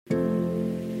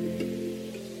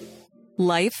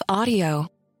Life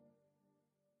Audio.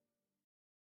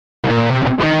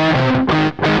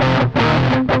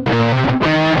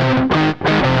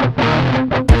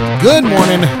 Good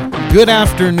morning, good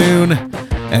afternoon,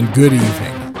 and good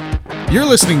evening. You're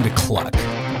listening to Cluck,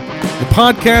 the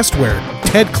podcast where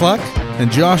Ted Cluck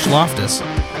and Josh Loftus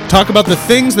talk about the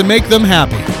things that make them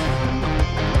happy.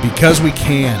 Because we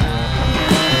can.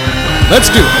 Let's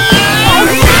do it.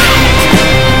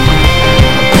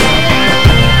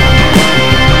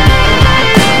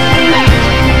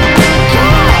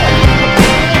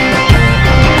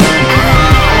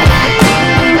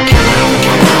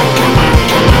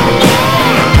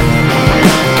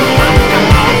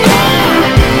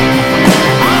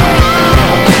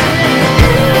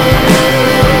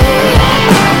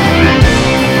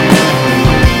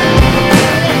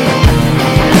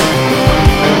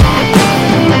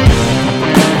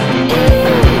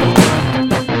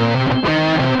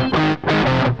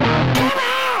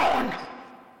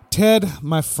 Ted,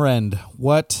 my friend,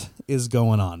 what is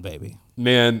going on, baby?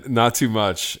 Man, not too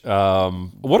much. What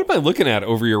am I looking at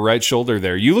over your right shoulder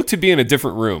there? You look to be in a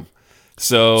different room.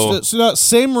 So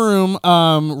same room,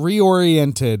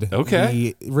 reoriented.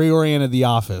 Okay. Reoriented the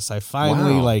office. I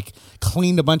finally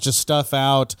cleaned a bunch of stuff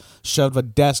out, shoved a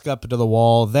desk up to the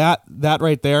wall. That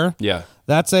right there. Yeah.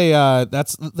 That's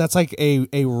like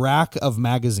a rack of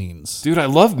magazines. Dude, I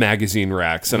love magazine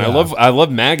racks, and Yeah. I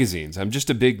love magazines. I'm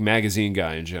just a big magazine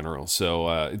guy in general, so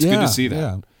it's good to see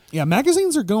that. Yeah,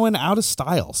 magazines are going out of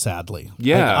style, sadly.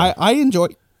 Yeah. Like,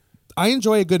 I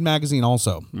enjoy a good magazine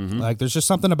also. Mm-hmm. Like, there's just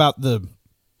something about the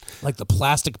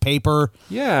plastic paper.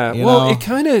 Yeah, you well,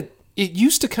 know? it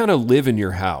used to kind of live in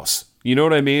your house. You know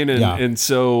what I mean? And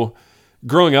so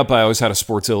growing up, I always had a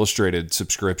Sports Illustrated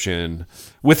subscription,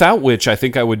 without which I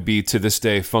think I would be, to this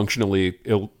day, functionally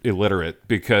illiterate,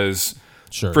 because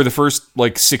for the first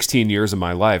 16 years of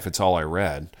my life, it's all I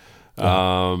read.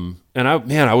 Yeah. And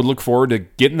I would look forward to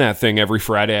getting that thing every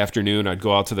Friday afternoon. I'd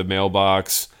go out to the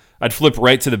mailbox. I'd flip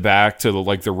right to the back to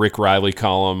the Rick Riley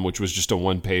column, which was just a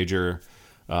one-pager.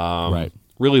 Right.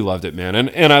 Really loved it, man.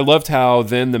 And I loved how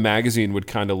then the magazine would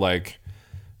kind of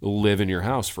live in your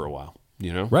house for a while,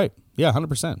 you know? Right. Yeah,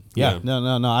 100%. Yeah.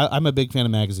 No. I'm a big fan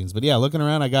of magazines. But yeah, looking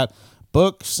around, I got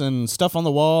books and stuff on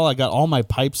the wall. I got all my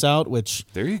pipes out, which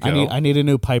there you go. I need a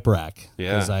new pipe rack.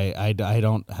 Yeah. Because I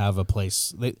don't have a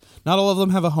place. Not all of them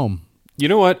have a home. You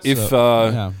know what?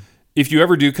 If you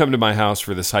ever do come to my house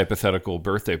for this hypothetical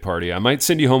birthday party, I might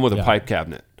send you home with a pipe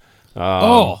cabinet.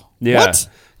 Yeah. What?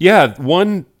 Yeah,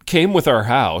 one came with our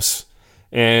house,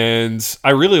 and I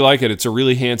really like it. It's a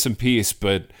really handsome piece,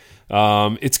 but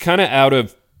it's kind of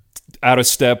out of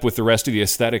step with the rest of the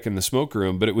aesthetic in the smoke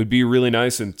room, but it would be really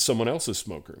nice in someone else's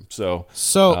smoke room.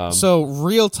 So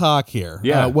real talk here.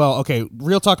 Yeah.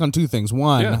 Real talk on two things.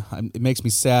 One, it makes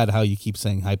me sad how you keep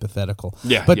saying hypothetical.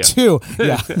 Yeah. But two,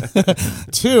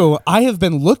 two, I have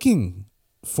been looking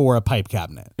for a pipe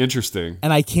cabinet. Interesting.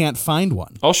 And I can't find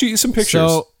one. I'll shoot you some pictures.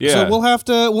 So we'll have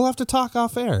to talk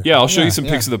off air. Yeah, I'll show you some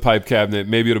pics of the pipe cabinet.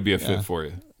 Maybe it'll be a fit for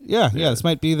you. Yeah. This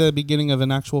might be the beginning of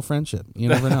an actual friendship. You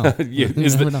never know.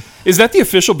 Is that the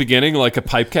official beginning? Like a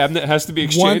pipe cabinet has to be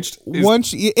exchanged?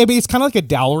 It's kind of like a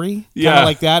dowry. Kind of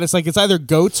like that. It's either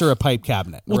goats or a pipe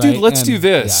cabinet. Well, dude, let's do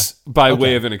this by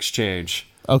way of an exchange.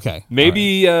 Okay. Maybe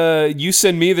you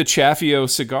send me the Chaffio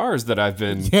cigars that I've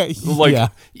been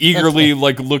eagerly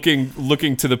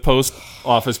looking to the post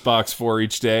office box for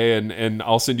each day, and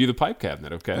I'll send you the pipe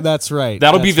cabinet. Okay. That's right.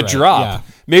 That'll be the drop. Yeah.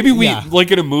 Maybe we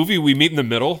in a movie we meet in the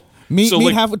middle. Meet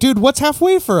dude. What's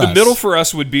halfway for us? The middle for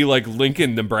us would be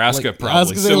Lincoln, Nebraska,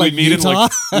 probably. So we meet Utah?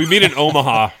 We meet in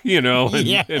Omaha,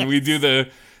 and we do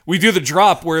the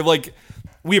drop where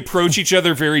we approach each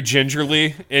other very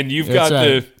gingerly, and you've got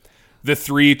the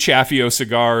three Chaffio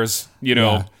cigars,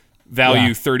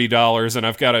 value $30, and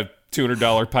I've got a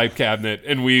 $200 pipe cabinet,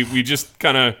 and we just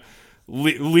kind of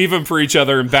leave them for each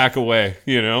other and back away,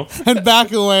 and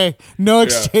back away, no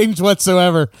exchange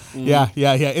whatsoever. Yeah.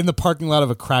 In the parking lot of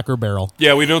a Cracker Barrel.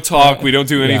 Yeah, we don't talk, we don't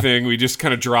do anything. We just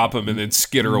kind of drop them and then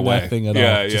skitter away. Nothing at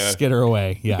all. Just skitter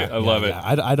away. Yeah, I love it.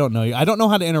 I don't know you. I don't know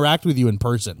how to interact with you in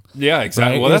person. Yeah,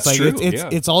 exactly. Right? Well, that's true.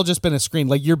 It's all just been a screen.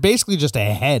 You're basically just a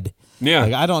head.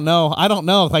 Yeah. I don't know.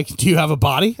 Do you have a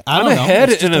body? I'm a head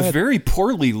and a very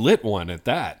poorly lit one at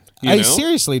that.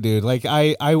 Seriously, dude.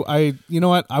 I you know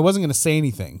what? I wasn't going to say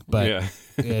anything, but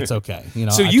it's okay.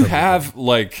 So you have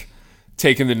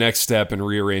taken the next step and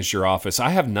rearranged your office. I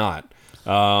have not.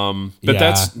 But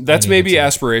that's maybe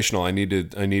aspirational.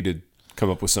 I need to come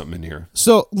up with something in here.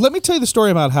 So let me tell you the story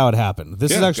about how it happened.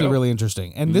 This is actually go. really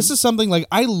interesting. And this is something like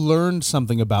I learned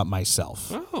something about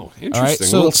myself. Oh, interesting.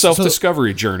 A little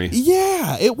self-discovery journey.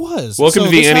 Yeah, it was. Welcome to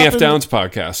the Annie F. Downs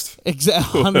podcast.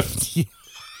 Exactly.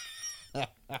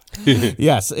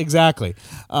 Yes, exactly.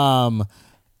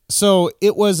 So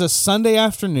it was a Sunday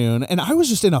afternoon, and I was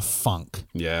just in a funk.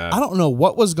 Yeah. I don't know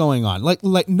what was going on. Like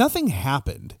nothing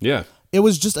happened. Yeah. It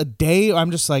was just a day.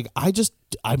 I'm just like,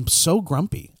 I'm so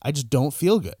grumpy. I just don't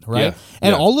feel good, right? Yeah.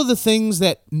 And all of the things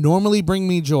that normally bring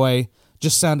me joy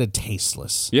just sounded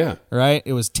tasteless. Yeah. Right?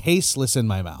 It was tasteless in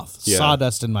my mouth. Yeah.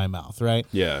 Sawdust in my mouth, right?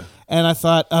 Yeah. And I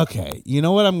thought, okay, you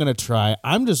know what I'm going to try?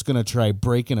 I'm just going to try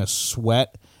breaking a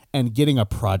sweat and getting a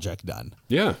project done.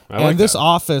 Yeah, and this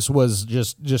office was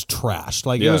just trashed.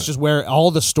 Like it was just where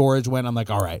all the storage went. I'm like,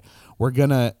 all right, we're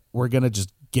gonna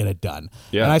just get it done.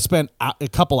 Yeah. And I spent a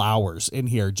couple hours in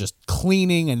here just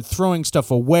cleaning and throwing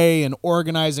stuff away and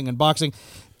organizing and boxing.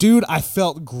 Dude, I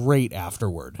felt great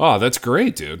afterward. Oh, that's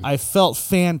great, dude. I felt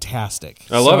fantastic.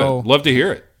 I love it. Love to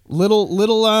hear it. Little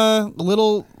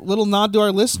nod to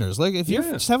our listeners. Like if you're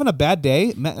just having a bad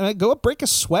day, go up, break a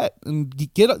sweat, and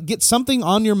get something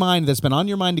on your mind that's been on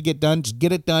your mind to get done. Just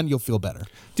get it done. You'll feel better.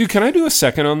 Dude, can I do a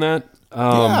second on that?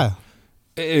 Yeah.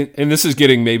 And this is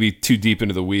getting maybe too deep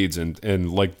into the weeds and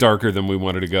like darker than we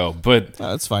wanted to go. But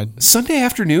that's fine. Sunday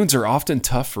afternoons are often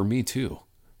tough for me too.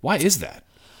 Why is that?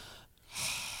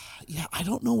 Yeah, I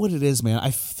don't know what it is, man.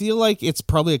 I feel like it's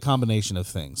probably a combination of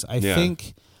things. I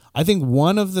think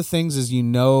one of the things is you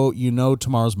know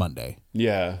tomorrow's Monday.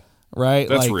 Yeah. Right?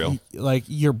 That's like, real. Like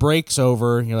your break's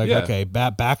over. You're like, okay,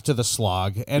 back to the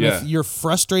slog. And if you're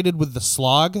frustrated with the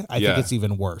slog, I think it's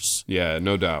even worse. Yeah,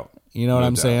 no doubt. You know what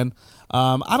I'm saying?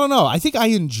 I don't know. I think I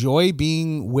enjoy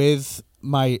being with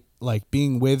my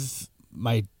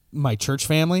church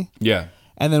family. Yeah.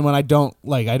 And then when I don't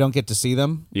get to see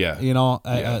them, anymore.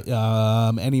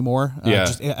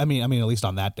 I mean, at least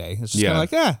on that day, it's just kind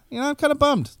of like, I'm kind of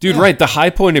bummed. Dude, right. The high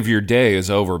point of your day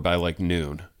is over by like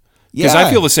noon. Because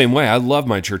I feel the same way. I love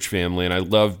my church family and I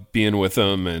love being with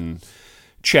them and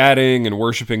chatting and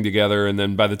worshiping together. And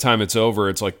then by the time it's over,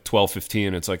 it's like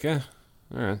 12:15. It's like, all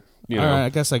right. All right, I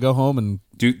guess I go home and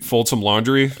fold some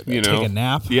laundry, take a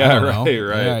nap. Yeah,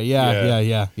 right.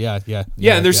 Yeah.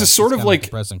 Yeah, and there's this sort of like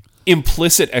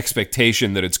implicit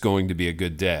expectation that it's going to be a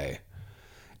good day.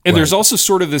 And there's also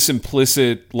sort of this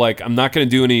implicit, like, I'm not going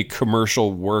to do any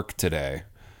commercial work today.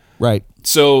 Right.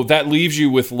 So that leaves you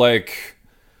with like,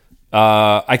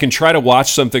 I can try to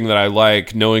watch something that I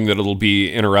like, knowing that it'll be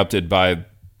interrupted by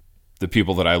the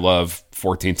people that I love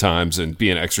 14 times and be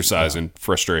an exercise in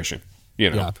frustration.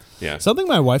 Yeah. Something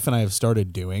my wife and I have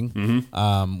started doing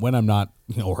when I'm not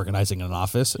organizing an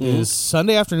office is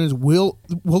Sunday afternoons we'll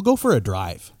go for a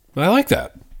drive. I like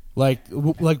that. Like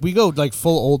we go like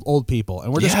full old people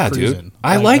and we're just cruising. Dude.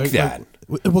 I like that.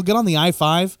 We'll get on the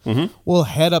I-5. We'll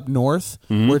head up north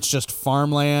where it's just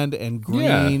farmland and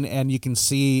green, and you can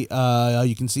see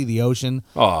the ocean.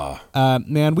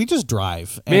 Man, we just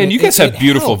drive. Man, you guys have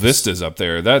beautiful vistas up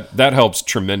there. That helps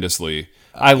tremendously.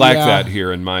 I like that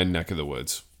here in my neck of the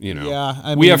woods. We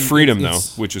have freedom though,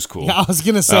 which is cool. Yeah, I was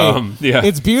gonna say,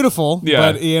 it's beautiful,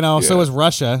 but so is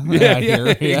Russia.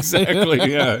 Here.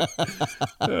 Exactly. Yeah.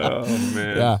 Oh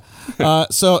man. Yeah.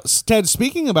 So Ted,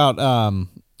 speaking about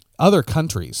other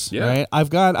countries, right?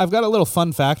 I've got a little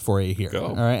fun fact for you here. Go.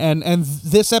 All right, and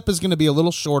this ep is going to be a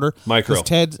little shorter. Micro.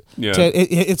 Ted,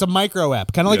 it's a micro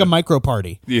ep, kind of like a micro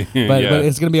party. But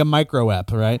it's going to be a micro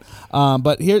ep, right?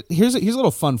 But here's a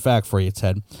little fun fact for you,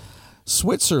 Ted.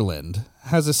 Switzerland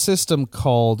has a system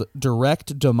called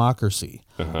direct democracy,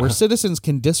 where citizens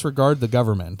can disregard the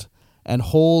government and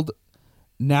hold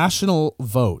national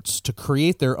votes to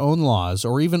create their own laws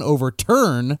or even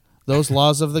overturn those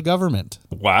laws of the government.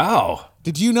 Wow.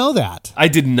 Did you know that? I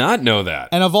did not know that.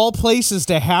 And of all places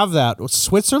to have that,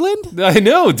 Switzerland? I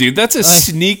know, dude. That's a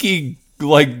sneaky,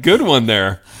 good one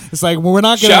there. It's like, we're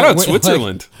not going to... Shout out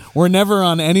Switzerland. We're never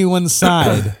on anyone's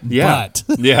side. But.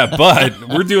 But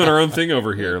we're doing our own thing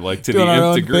over here, to the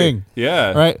nth degree. Thing.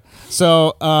 Yeah. Right?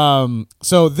 So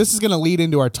this is going to lead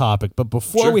into our topic. But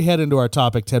before we head into our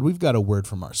topic, Ted, we've got a word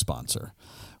from our sponsor.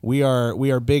 We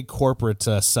are big corporate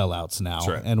sellouts now,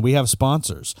 and we have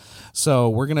sponsors. So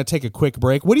we're going to take a quick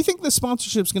break. What do you think the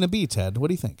sponsorship's going to be, Ted? What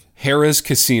do you think? Harrah's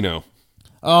Casino.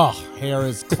 Oh,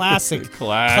 Harrah's classic,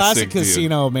 classic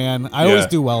casino, man. I always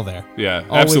do well there. Yeah,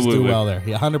 always absolutely. do well there.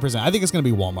 Yeah, 100%. I think it's going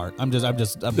to be Walmart. I'm going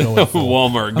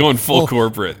Walmart, going full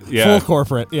corporate. Yeah, full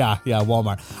corporate. Yeah,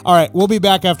 Walmart. All right, we'll be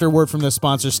back after a word from this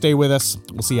sponsor. Stay with us.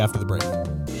 We'll see you after the break.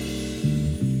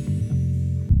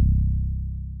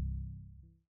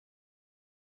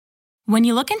 When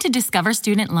you look into Discover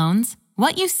Student Loans,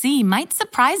 What you see might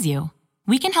surprise you.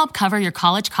 We can help cover your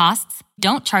college costs,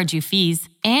 don't charge you fees,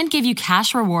 and give you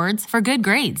cash rewards for good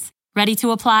grades. Ready to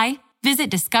apply?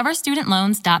 Visit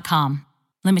discoverstudentloans.com.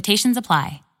 Limitations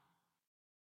apply.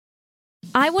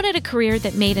 I wanted a career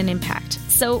that made an impact,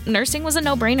 so nursing was a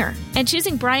no-brainer. And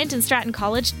choosing Bryant and Stratton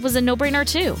College was a no-brainer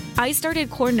too. I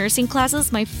started core nursing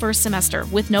classes my first semester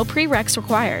with no prereqs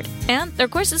required, and their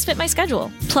courses fit my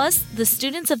schedule. Plus, the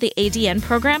students of the ADN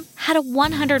program had a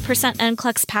 100%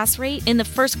 NCLEX pass rate in the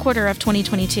first quarter of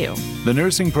 2022. The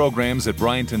nursing programs at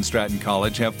Bryant and Stratton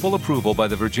College have full approval by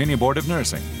the Virginia Board of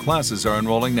Nursing. Classes are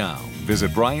enrolling now.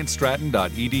 Visit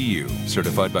bryantstratton.edu,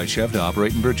 certified by Chev to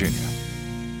operate in Virginia.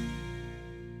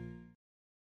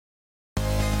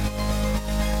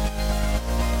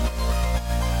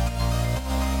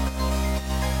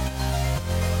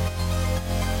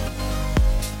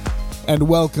 And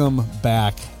welcome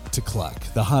back to Cluck,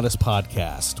 the hottest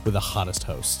podcast with the hottest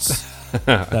hosts.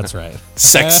 That's right.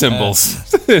 Sex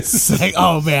symbols.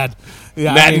 Oh, man.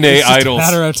 Yeah, Matinee it's just idols. A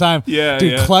matter of time. Yeah,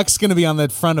 dude, yeah. Cluck's going to be on the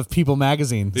front of People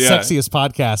magazine. Yeah. Sexiest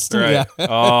podcast. Right. Yeah.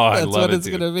 Oh, I That's love what it, it's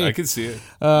dude. going to be. I can see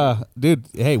it. Dude,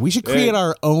 hey, we should create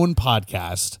our own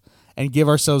podcast and give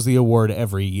ourselves the award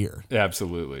every year.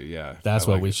 Absolutely, yeah. That's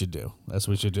I what like we it. should do. That's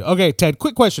what we should do. Okay, Ted,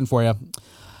 quick question for you.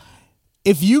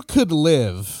 If you could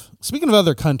live, speaking of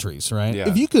other countries, right? Yeah.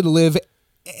 If you could live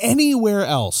anywhere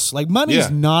else, like money's Yeah.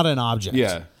 not an object,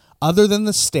 Yeah. other than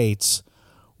the States,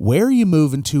 where are you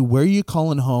moving to? Where are you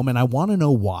calling home? And I want to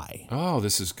know why. Oh,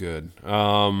 this is good.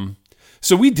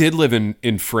 So we did live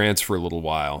in France for a little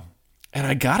while. And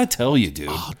I got to tell you, dude.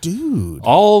 Oh, dude.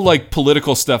 All like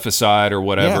political stuff aside or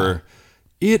whatever,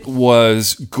 it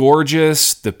was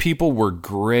gorgeous. The people were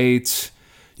great.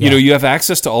 You know, you have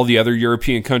access to all the other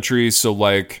European countries, so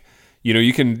like, you know,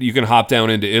 you can hop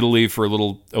down into Italy for a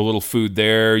little food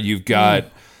there. You've got,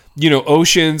 you know,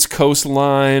 oceans,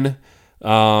 coastline.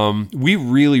 We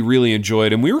really, really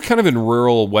enjoyed, and we were kind of in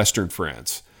rural Western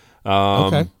France.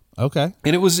 Okay.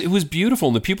 And it was beautiful,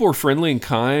 and the people were friendly and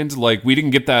kind. Like, we didn't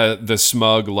get the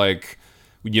smug, like,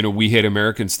 you know, we hate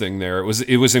Americans thing there.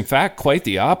 It was in fact quite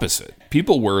the opposite.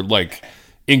 People were like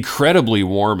incredibly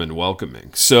warm and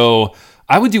welcoming. So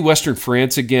I would do Western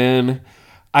France again.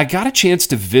 I got a chance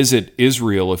to visit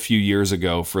Israel a few years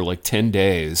ago for like 10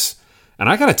 days. And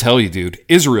I got to tell you, dude,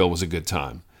 Israel was a good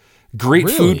time. Great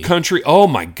Really? food country. Oh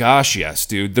my gosh, yes,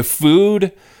 dude. The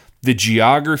food, the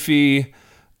geography,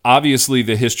 obviously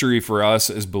the history for us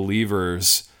as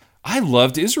believers. I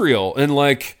loved Israel. And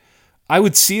like, I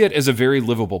would see it as a very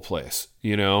livable place,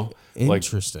 you know?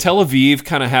 Interesting. Like, Tel Aviv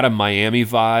kind of had a Miami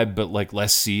vibe, but like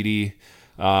less seedy.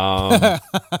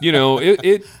 You know,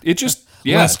 it just,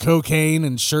 yeah. Less cocaine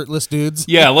and shirtless dudes.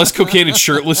 Yeah, less cocaine and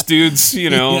shirtless dudes, you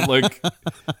know, like,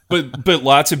 but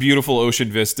lots of beautiful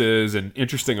ocean vistas and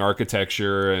interesting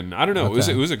architecture. And I don't know,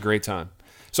 it was a great time.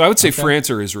 So I would say France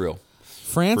or Israel.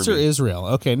 France or me. Israel?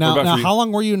 Okay. What about Now, for you? how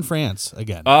long were you in France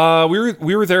again?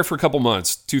 We were there for a couple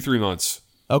months, 2-3 months.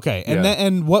 Okay, and Yeah.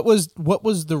 then what was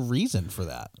the reason for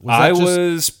that? I that just-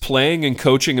 was playing and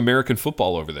coaching American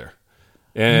football over there.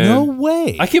 And no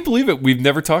way. I can't believe it. We've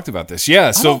never talked about this.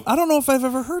 Yeah, so I don't know if I've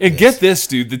ever heard. and this. get this,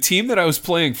 dude. The team that I was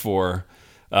playing for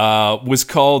was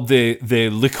called the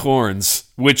Licorns,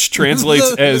 which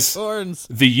translates as Licorns.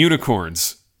 the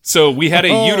unicorns. So we had a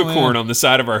Oh, unicorn man. on the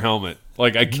side of our helmet.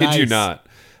 Like, I kid you Nice. not.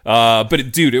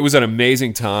 But dude, it was an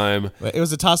amazing time. It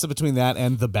was a toss up between that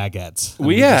and the baguettes.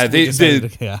 Well, yeah,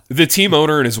 yeah. the team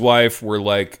owner and his wife were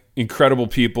like incredible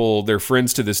people. They're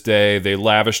friends to this day. They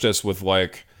lavished us with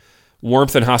like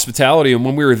warmth and hospitality. And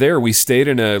when we were there, we stayed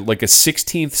in a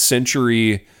 16th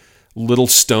century little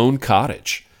stone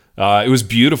cottage. It was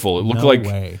beautiful. It looked No like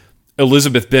way.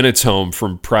 Elizabeth Bennet's home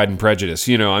from Pride and Prejudice.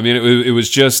 You know, I mean, it was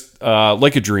just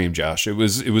like a dream, Josh. It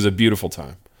was a beautiful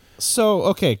time. So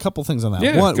okay, a couple things on that.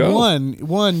 Yeah, go.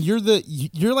 One, you're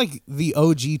like the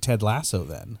OG Ted Lasso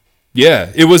then.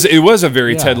 Yeah, it was a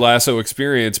very Yeah. Ted Lasso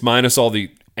experience, minus all the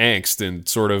angst and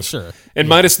sort of, Sure. and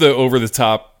minus the over the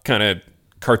top kind of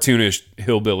cartoonish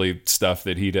hillbilly stuff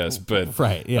that he does. But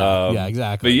Right, yeah, yeah,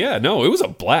 exactly. But yeah, no, it was a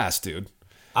blast, dude.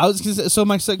 I was gonna say, so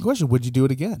my second question: would you do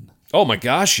it again? Oh my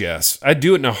gosh, yes, I'd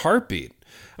do it in a heartbeat.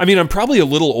 I mean, I'm probably a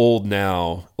little old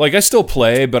now. Like, I still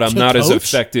play, but I'm To not as coach?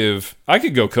 effective. I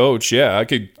could go coach. Yeah, I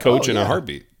could coach in a yeah.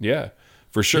 heartbeat. Yeah,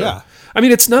 for sure. Yeah. I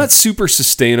mean, it's not super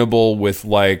sustainable with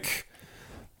like,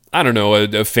 I don't know,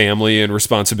 a family and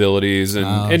responsibilities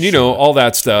and you know, all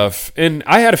that stuff. And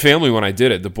I had a family when I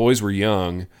did it. The boys were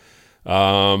young.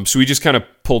 So we just kind of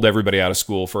pulled everybody out of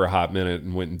school for a hot minute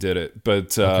and went and did it.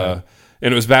 But,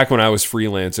 and it was back when I was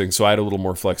freelancing, so I had a little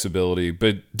more flexibility.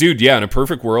 But dude, yeah, in a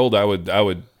perfect world, I would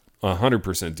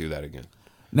 100% do that again.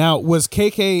 Now, was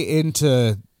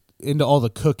KK into all the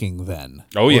cooking then?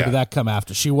 Oh, or yeah. did that come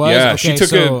after? She was? Yeah,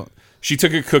 Okay, she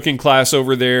took a cooking class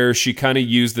over there. She kind of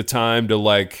used the time to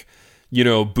like,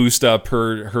 boost up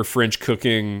her French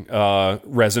cooking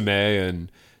resume.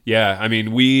 And yeah, I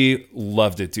mean, we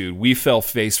loved it, dude. We fell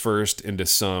face first into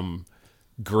some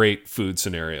great food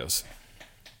scenarios.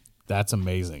 That's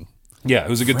amazing. Yeah, it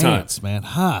was a good France, time.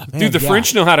 man. Dude, the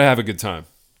French know how to have a good time.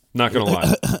 Not going to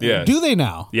lie. Yeah. Do they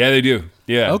now? Yeah, they do.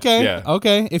 Yeah. Okay. Yeah.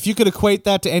 Okay. If you could equate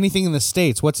that to anything in the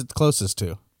States, what's it closest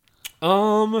to?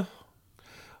 I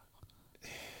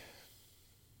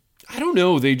don't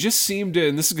know. They just seem to,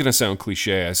 and this is going to sound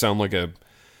cliche. I sound like a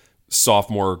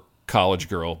sophomore college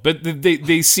girl, but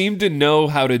they seem to know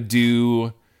how to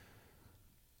do.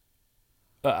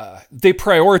 They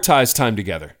prioritize time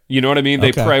together. You know what I mean?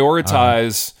 They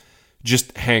prioritize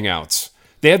just hangouts.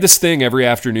 They had this thing every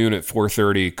afternoon at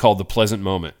 4:30 called the Pleasant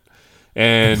Moment.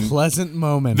 And Pleasant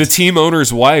Moment. The team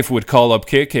owner's wife would call up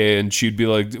KK and she'd be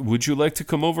like, "Would you like to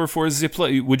come over for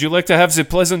would you like to have the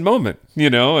pleasant moment?"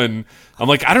 And I'm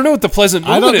like, "I don't know what the pleasant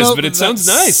moment is, but it sounds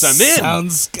nice. I'm in."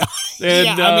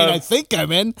 And, I think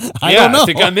I'm in. I don't know. I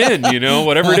think I'm in,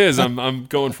 whatever it is, I'm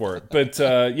going for it. But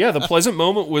the pleasant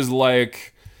moment was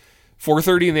like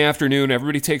 4:30 in the afternoon.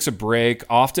 Everybody takes a break,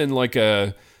 often like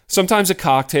sometimes a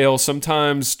cocktail,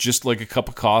 sometimes just like a cup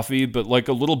of coffee, but like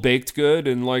a little baked good,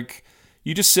 and like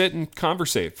you just sit and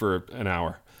conversate for an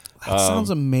hour. That sounds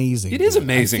amazing. It is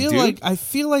amazing, dude. I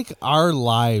feel like our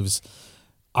lives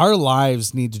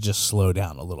need to just slow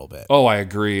down a little bit. Oh, I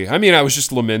agree. I mean, I was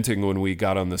just lamenting when we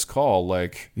got on this call.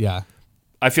 Like, yeah,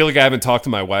 I feel like I haven't talked to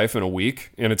my wife in a week,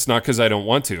 and it's not because I don't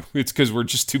want to. It's because we're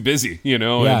just too busy,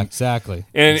 Yeah, exactly.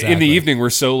 And in the evening, we're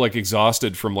so like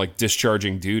exhausted from like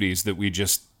discharging duties that we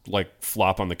just like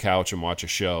flop on the couch and watch a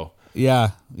show.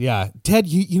 Yeah. Ted,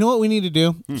 you know what we need to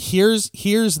do? Here's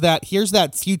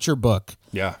that future book.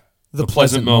 Yeah. The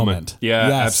Pleasant Moment. Yeah,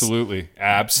 yes.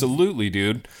 Absolutely,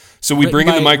 dude. So we bring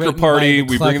in the micro party,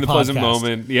 we bring in the Pleasant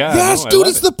Moment. Yeah. Yes, dude,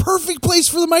 it's the perfect place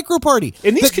for the micro party.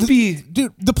 And these could be...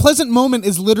 Dude, the Pleasant Moment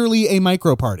is literally a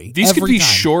micro party. These could be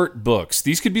short books.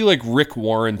 These could be like Rick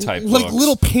Warren type books. Like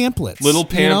little pamphlets.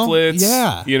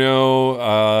 Yeah.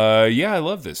 I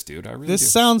love this, dude. I really do.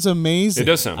 This sounds amazing. It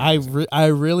does sound amazing. I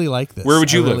really like this. Where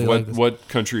would you live? What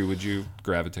country would you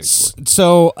gravitate toward?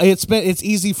 So it's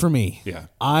easy for me. Yeah.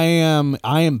 I am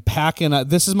packing up.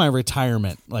 This is my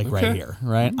retirement, right here,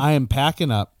 right? Mm-hmm. I am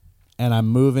packing up, and I'm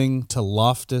moving to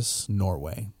Loftus,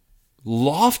 Norway.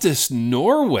 Loftus,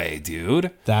 Norway,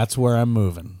 dude. That's where I'm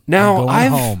moving. Now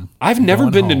I've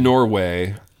never been to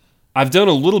Norway. I've done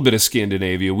a little bit of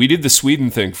Scandinavia. We did the Sweden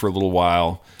thing for a little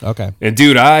while. Okay. And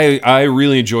dude, I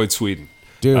really enjoyed Sweden.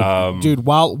 Dude,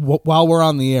 while we're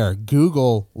on the air,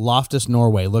 Google Loftus,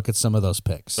 Norway. Look at some of those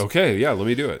pics. Okay, yeah, let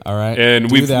me do it. All right, and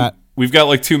we've got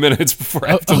like 2 minutes before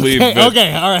I have to leave. But,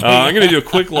 okay, all right. I'm gonna do a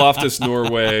quick Loftus,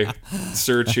 Norway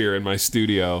search here in my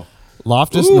studio.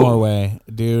 Loftus, Norway,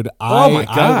 dude. My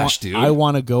gosh, dude! I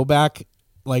want to go back.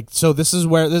 So this is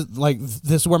where this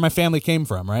is where my family came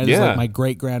from, right? It's like my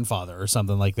great grandfather or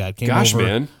something like that came over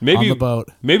man, maybe on the boat.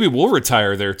 Maybe we'll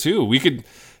retire there too. We could,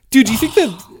 dude. Do you think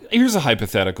that? Here's a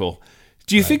hypothetical.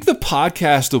 Do you think the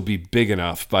podcast will be big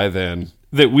enough by then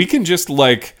that we can just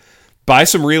like buy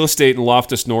some real estate in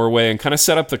Loftus, Norway, and kind of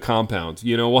set up the compound?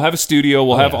 We'll have a studio,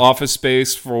 we'll have office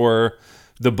space for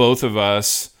the both of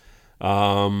us.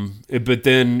 But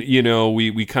then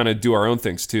we kind of do our own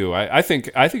things too. I think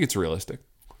it's realistic.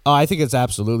 Oh, I think it's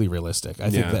absolutely realistic. I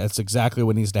think that's exactly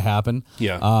what needs to happen.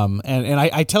 Yeah. And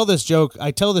I tell this joke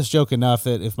enough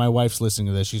that if my wife's listening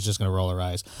to this, she's just gonna roll her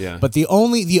eyes. Yeah. But the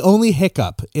only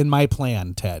hiccup in my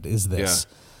plan, Ted, is this.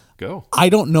 Yeah. Go. I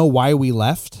don't know why we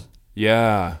left.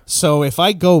 Yeah. So if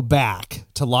I go back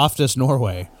to Loftus,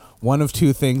 Norway, one of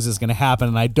two things is gonna happen,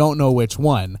 and I don't know which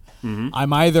one.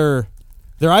 Mm-hmm.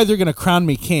 They're either gonna crown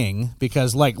me king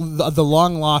because like the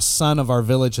long lost son of our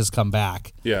village has come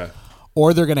back. Yeah.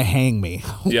 Or they're going to hang me.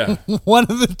 Yeah. One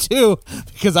of the two,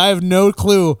 because I have no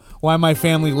clue why my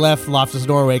family left Loftus,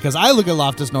 Norway, because I look at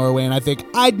Loftus, Norway, and I think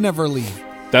I'd never leave.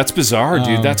 That's bizarre,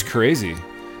 dude. That's crazy.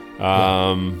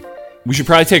 We should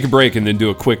probably take a break and then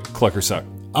do a quick Clucker Suck.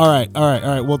 All right.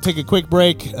 We'll take a quick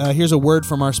break. Here's a word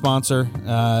from our sponsor.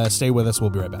 Stay with us. We'll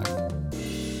be right back.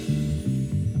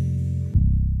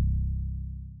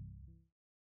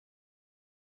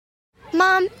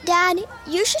 Mom, Dad,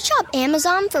 you should shop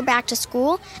Amazon for back to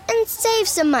school and save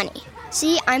some money.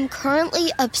 See, I'm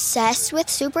currently obsessed with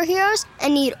superheroes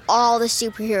and need all the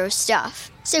superhero stuff.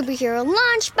 Superhero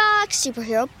lunchbox,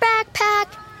 superhero backpack.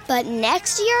 But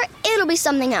next year, it'll be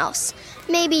something else.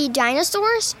 Maybe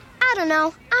dinosaurs? I don't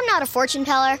know. I'm not a fortune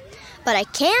teller. But I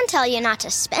can tell you not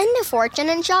to spend a fortune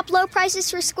and shop low prices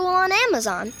for school on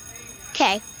Amazon.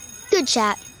 Okay, good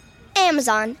chat.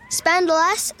 Amazon. Spend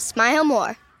less, smile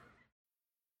more.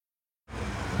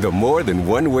 The More Than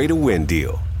One Way to Win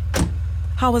deal.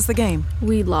 How was the game?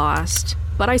 We lost,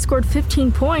 but I scored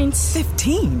 15 points.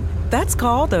 15? That's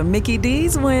called a Mickey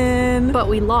D's win. But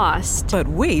we lost. But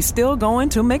we still going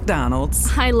to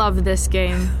McDonald's. I love this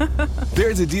game.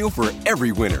 There's a deal for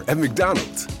every winner at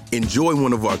McDonald's. Enjoy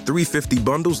one of our $3.50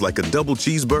 bundles like a double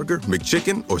cheeseburger,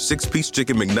 McChicken, or 6-piece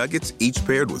chicken McNuggets, each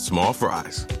paired with small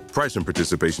fries. Price and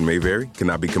participation may vary,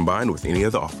 cannot be combined with any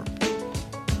other offer.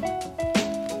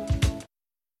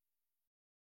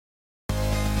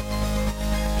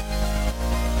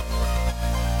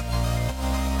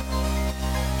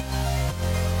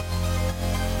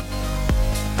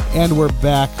 And we're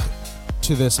back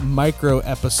to this micro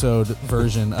episode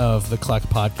version of the Cluck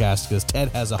podcast because Ted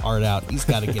has a heart out. He's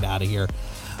got to get out of here.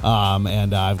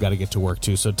 And I've got to get to work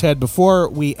too. So, Ted, before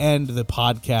we end the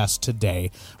podcast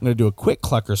today, I'm going to do a quick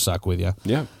Cluck or Suck with you.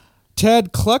 Yeah.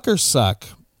 Ted, Cluck or Suck,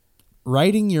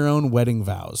 writing your own wedding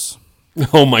vows.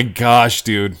 Oh my gosh,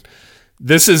 dude.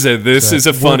 This is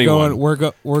a funny one.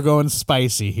 We're going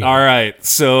spicy here. All right.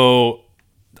 So,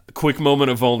 quick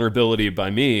moment of vulnerability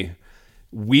by me.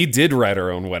 We did write our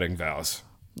own wedding vows,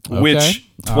 which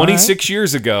 26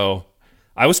 years ago,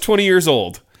 I was 20 years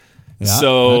old. Yeah,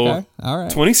 so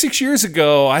 26 years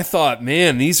ago, I thought,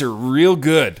 man, these are real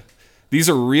good. These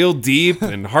are real deep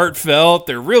and heartfelt.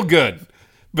 They're real good.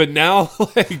 But now,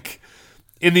 like,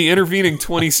 in the intervening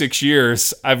 26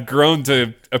 years, I've grown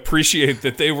to appreciate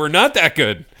that they were not that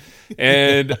good.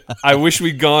 And I wish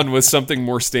we'd gone with something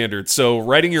more standard. So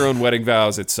writing your own wedding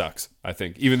vows, it sucks, I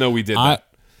think, even though we did that.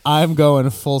 I'm going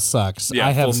full sucks. Yeah,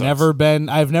 I've never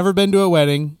been to a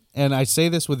wedding, and I say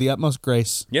this with the utmost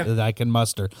grace that I can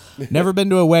muster. Never been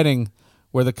to a wedding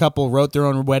where the couple wrote their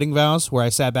own wedding vows, where I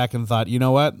sat back and thought, you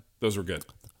know what? Those were good.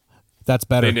 That's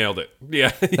better. They nailed it.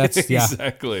 Yeah,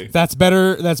 exactly. That's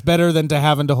better than to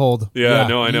having to hold. Yeah,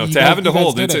 no, I know. To having to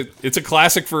hold, it's a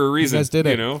classic for a reason. You guys did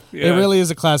it. You know? Yeah. It really is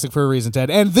a classic for a reason,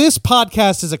 Ted. And this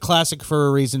podcast is a classic for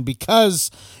a reason because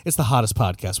it's the hottest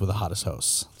podcast with the hottest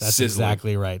hosts. That's Sizzling.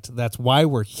 Exactly right. That's why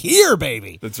we're here,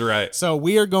 baby. That's right. So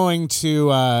we are going to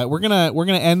we're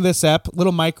gonna end this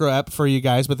little micro ep for you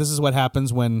guys. But this is what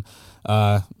happens when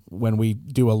we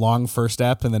do a long first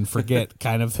ep and then forget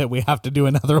kind of that we have to do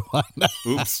another one.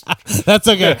 Oops. That's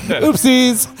okay.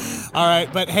 Oopsies. All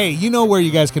right. But hey, you know where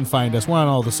you guys can find us. We're on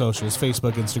all the socials,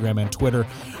 Facebook, Instagram, and Twitter,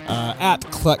 at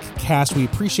CluckCast. We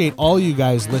appreciate all you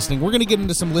guys listening. We're going to get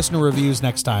into some listener reviews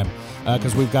next time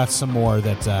because we've got some more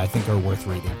that I think are worth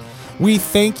reading. We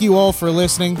thank you all for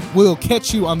listening. We'll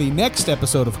catch you on the next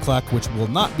episode of Cluck, which will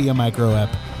not be a micro ep,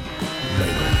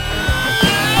 later.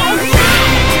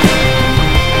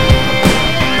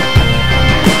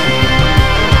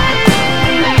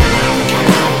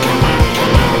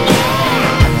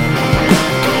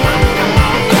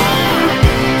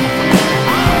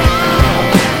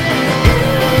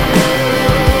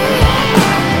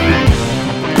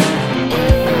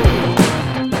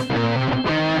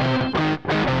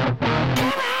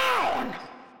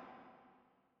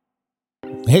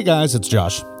 Hey guys, it's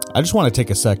Josh. I just want to take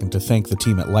a second to thank the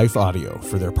team at Life Audio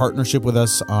for their partnership with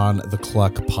us on the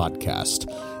Cluck podcast.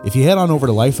 If you head on over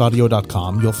to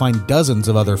lifeaudio.com, you'll find dozens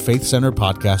of other faith-centered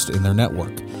podcasts in their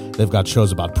network. They've got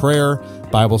shows about prayer,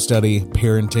 Bible study,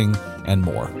 parenting, and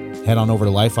more. Head on over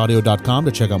to lifeaudio.com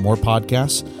to check out more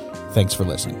podcasts. Thanks for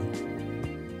listening.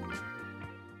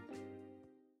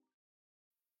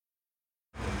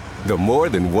 The More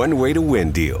Than One Way to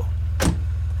Win deal.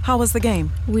 How was the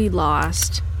game? We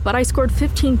lost, but I scored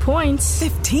 15 points.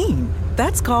 15?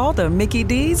 That's called a Mickey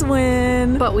D's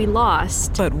win. But we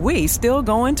lost. But we still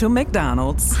going to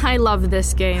McDonald's. I love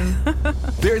this game.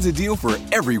 There's a deal for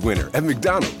every winner at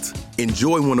McDonald's.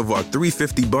 Enjoy one of our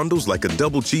 $3.50 bundles like a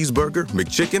double cheeseburger,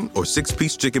 McChicken, or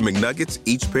 6-piece chicken McNuggets,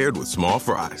 each paired with small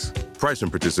fries. Price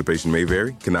and participation may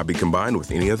vary, cannot be combined with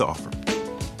any other offer.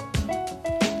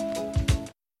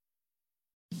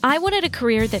 I wanted a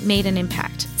career that made an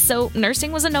impact, so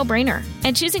nursing was a no-brainer.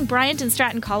 And choosing Bryant and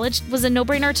Stratton College was a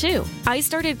no-brainer too. I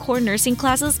started core nursing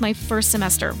classes my first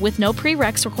semester with no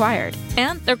prereqs required,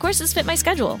 and their courses fit my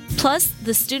schedule. Plus,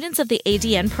 the students of the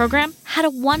ADN program had a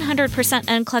 100%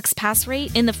 NCLEX pass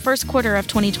rate in the first quarter of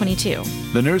 2022.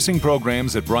 The nursing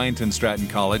programs at Bryant and Stratton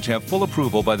College have full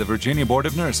approval by the Virginia Board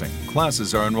of Nursing.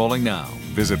 Classes are enrolling now.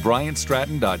 Visit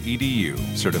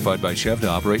bryantstratton.edu, certified by Chev to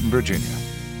operate in Virginia.